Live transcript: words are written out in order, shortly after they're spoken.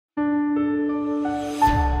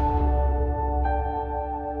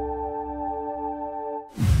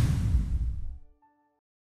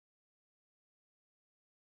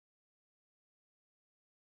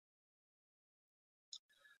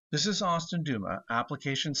This is Austin Dumas,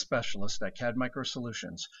 Application Specialist at CAD Micro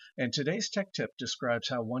Solutions, and today's tech tip describes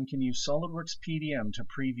how one can use SOLIDWORKS PDM to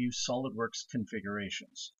preview SOLIDWORKS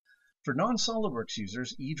configurations. For non-SOLIDWORKS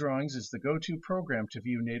users, eDrawings is the go-to program to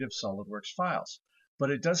view native SOLIDWORKS files,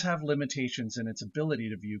 but it does have limitations in its ability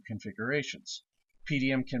to view configurations.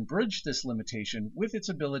 PDM can bridge this limitation with its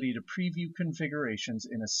ability to preview configurations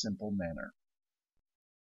in a simple manner.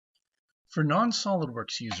 For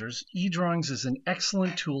non-SOLIDWORKS users, eDrawings is an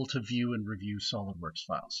excellent tool to view and review SOLIDWORKS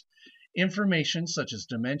files. Information such as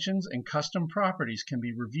dimensions and custom properties can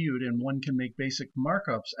be reviewed, and one can make basic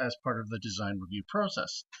markups as part of the design review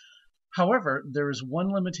process. However, there is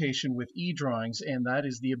one limitation with eDrawings, and that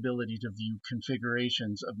is the ability to view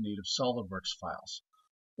configurations of native SOLIDWORKS files.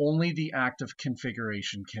 Only the active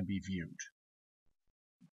configuration can be viewed.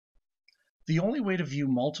 The only way to view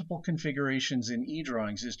multiple configurations in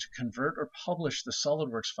eDrawings is to convert or publish the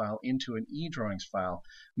SOLIDWORKS file into an eDrawings file,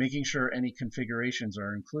 making sure any configurations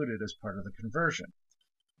are included as part of the conversion.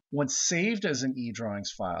 Once saved as an eDrawings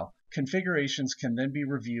file, configurations can then be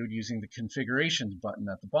reviewed using the Configurations button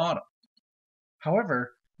at the bottom.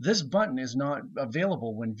 However, this button is not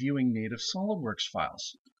available when viewing native SOLIDWORKS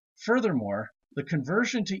files. Furthermore, the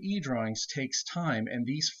conversion to eDrawings takes time, and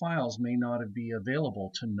these files may not be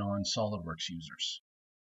available to non-SOLIDWORKS users.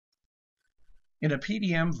 In a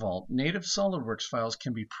PDM vault, native SOLIDWORKS files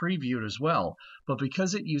can be previewed as well, but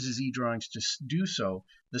because it uses eDrawings to do so,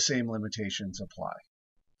 the same limitations apply.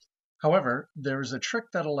 However, there is a trick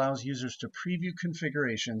that allows users to preview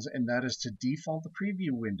configurations, and that is to default the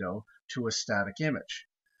preview window to a static image.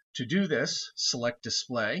 To do this, select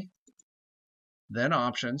Display, then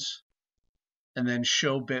Options, and then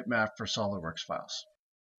Show Bitmap for SOLIDWORKS files.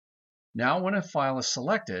 Now when a file is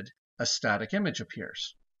selected, a static image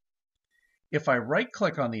appears. If I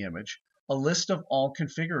right-click on the image, a list of all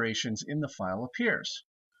configurations in the file appears.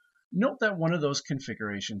 Note that one of those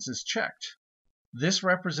configurations is checked. This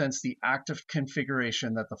represents the active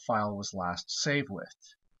configuration that the file was last saved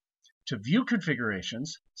with. To view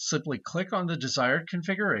configurations, simply click on the desired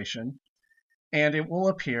configuration, and it will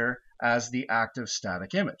appear as the active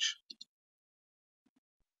static image.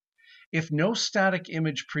 If no static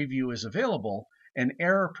image preview is available, an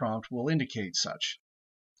error prompt will indicate such.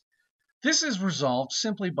 This is resolved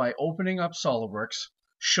simply by opening up SOLIDWORKS,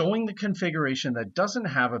 showing the configuration that doesn't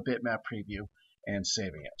have a bitmap preview, and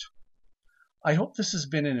saving it. I hope this has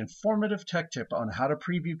been an informative tech tip on how to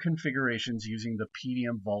preview configurations using the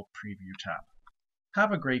PDM Vault Preview tab.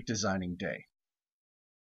 Have a great designing day.